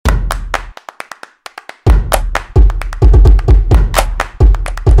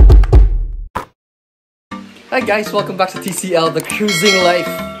Hi guys, welcome back to TCL, the cruising life.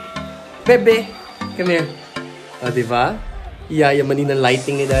 Bebe, come here. O, diba? Yayamanin ng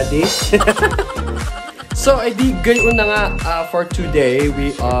lighting ni Daddy. So, gayon na nga, for today,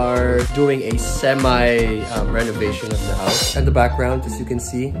 we are doing a semi-renovation of the house. And the background, as you can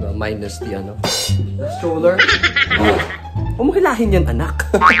see, well, minus the stroller. Umuhilahin yan,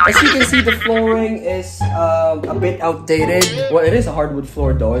 anak. As you can see, the flooring is a bit outdated. Well, it is a hardwood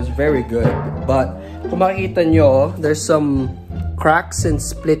floor though. It's very good. But kung makikita nyo, there's some cracks and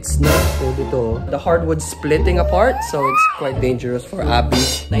splits na. So dito, the hardwood splitting apart. So it's quite dangerous for Abby.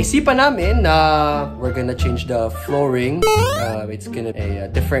 Naisipan namin na we're gonna change the flooring. It's gonna be a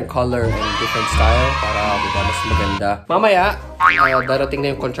different color and different style para mas maganda. Mamaya, darating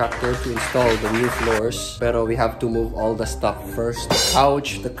na yung contractor to install the new floors. Pero we have to move all the stuff first. The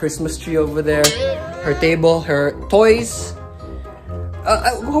couch, the Christmas tree over there, her table, her toys.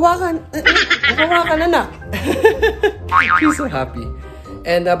 Hawakan anak. She's so happy.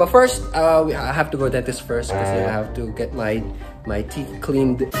 And but first, I have to go dentist first because I have to get my teeth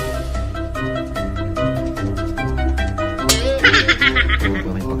cleaned.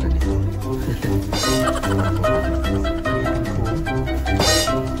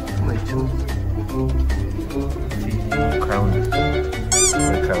 May crown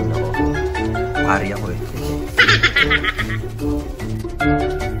ako. Pari ako eh.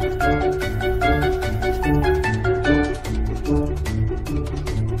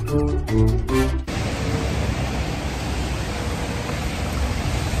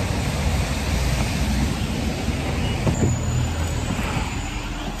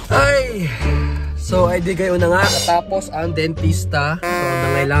 So, kayo na nga. Tapos ang dentista. So,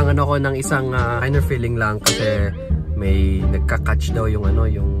 nangailangan ako ng isang inner filling lang kasi may nagka-catch daw yung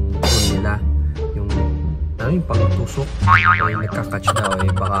yung tool nila. Yung pang-tusok. May nagka-catch daw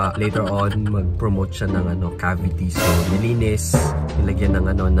eh. Baka later on mag-promote siya ng cavity. So, nilinis. Nilagyan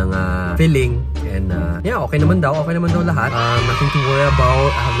ng ng filling. And yeah, okay naman daw. Okay naman daw lahat. Nothing to worry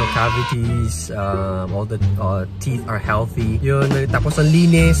about. I have no cavities. All the teeth are healthy. Yun. Tapos ang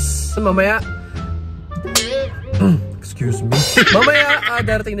linis. Mamaya, excuse me. Mamaya,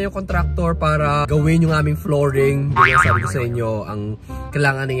 darating na yung contractor para gawin yung aming flooring. Yung sabi ko sa inyo, ang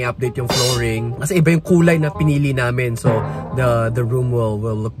kailangan nang i-update yung flooring. Kasi iba yung kulay na pinili namin. So, the room will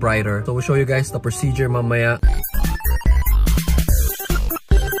look brighter. So, we'll show you guys the procedure mamaya.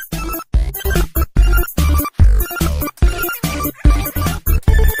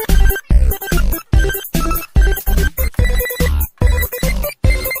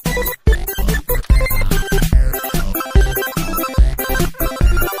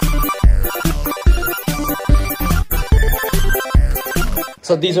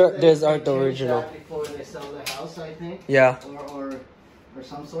 So these aren't the original. Before they sell the house, I think. Yeah. Or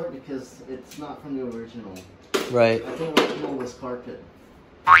some sort, because it's not from the original. Right. I think the original was carpet.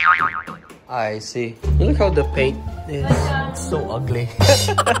 I see. You look how the paint is. It's so ugly.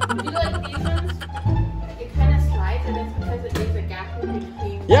 You like these ones? It kind of slides, and it's because it leaves a gap in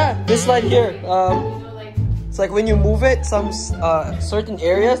between. Yeah, this slide here. It's like when you move it, some certain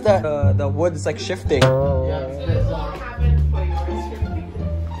areas that the wood is like shifting. Yeah. So this won't happen for yours.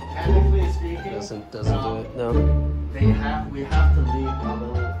 Technically speaking, Doesn't do it. No. we have to leave a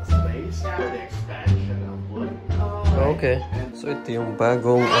little space for the expansion of wood. Okay. So ito yung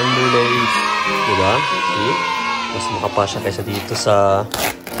bagong underlay. Diba? See? Mas makapasya kaysa dito sa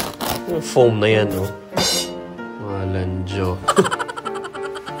foam na yan, no? Malanjo.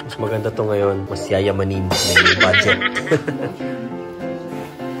 Mas maganda to ngayon. Mas yayamanin. May budget.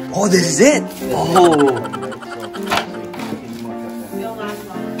 Oh, this is it! Oh!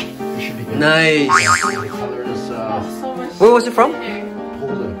 Nice! Where was it from?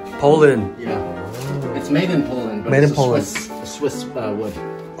 Poland. Poland. Yeah. It's made in Poland. But Made in it's Poland. Swiss wood.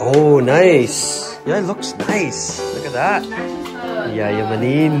 Oh, nice! Yeah, it looks nice. Look at that. Yeah,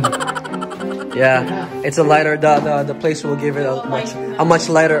 yamanin. Yeah, it's a lighter. The place will give it a much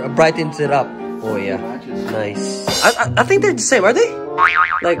lighter, brightens it up. Oh yeah, nice. I think they're the same. Are they?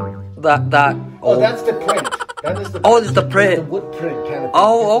 Like that. Oh, that's the print. That is the. Oh, it's the print. The wood print kind of.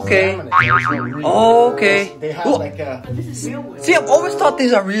 Oh, okay. Oh, okay. They have like a. This is real wood. See, I've always thought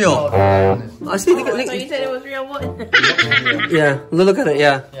these are real. I see. So you said it was real wood? Yeah, look at it.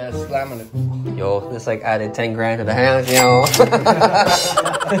 Yeah. Yeah, it's laminate. Yo, this like added 10 grand to the house, yo.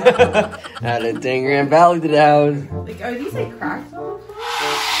 Added 10 grand value to the house. Like, are these like cracks on them?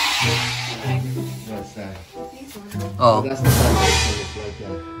 That's that. Oh. That's the foundation. It's like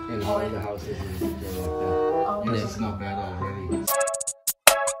in all the houses is like that. Oh, This is not bad already.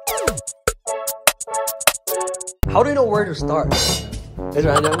 How do you know where to start? It's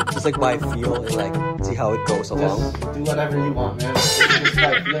random. Just like by feel and like see how it goes along. Just do whatever you want, man. Just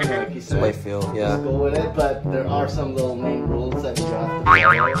by feeling, like you said. By feel, yeah. Just go with it, but there are some little main rules that you have to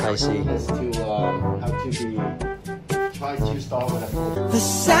follow. I see. Is to how to be. Try to start with a full.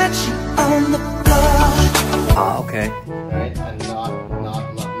 Versace on the floor. Ah, okay. Right, and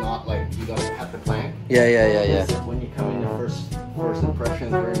not like you don't have to plan. Yeah. When you come in, the first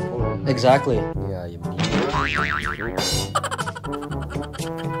impression is very important. Exactly. Yeah, you mean.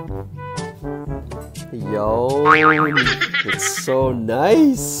 Yo, it's so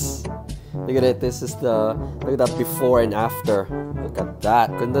nice. Look at it. This is the look at that before and after. Look at that.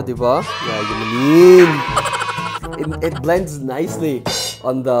 Ganda, diba? Yeah, you mean. It blends nicely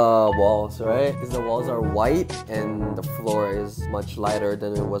on the walls, right? Because the walls are white and the floor is much lighter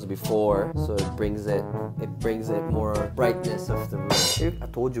than it was before, so it brings it more brightness of the room. I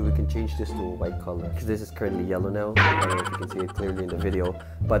told you we can change this to a white color because this is currently yellow now. I don't know if you can see it clearly in the video,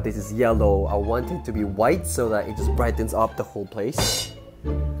 but this is yellow. I want it to be white so that it just brightens up the whole place.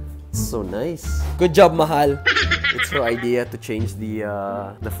 It's so nice. Good job, Mahal. It's her idea to change the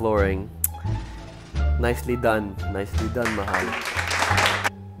flooring. Nicely done, Mahal.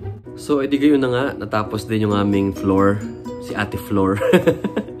 So, edi gayon na nga, natapos din yung aming floor, si Ate Floor.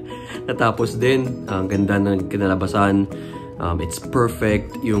 Natapos din, ang ganda ng kinalabasan. It's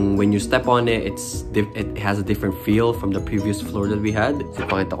perfect. Yung when you step on it, it has a different feel from the previous floor that we had. So,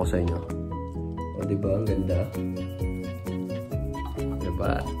 pakita ko sa inyo. O, diba? Ang ganda.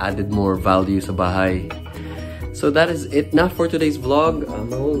 Diba? Added more value sa bahay. So that is it now for today's vlog. I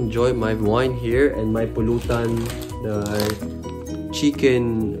will enjoy my wine here and my pulutan, the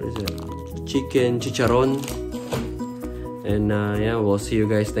chicken chicharron. And yeah, we'll see you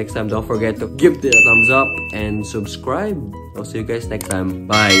guys next time. Don't forget to give the thumbs up and subscribe. I'll see you guys next time.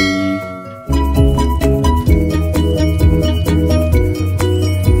 Bye.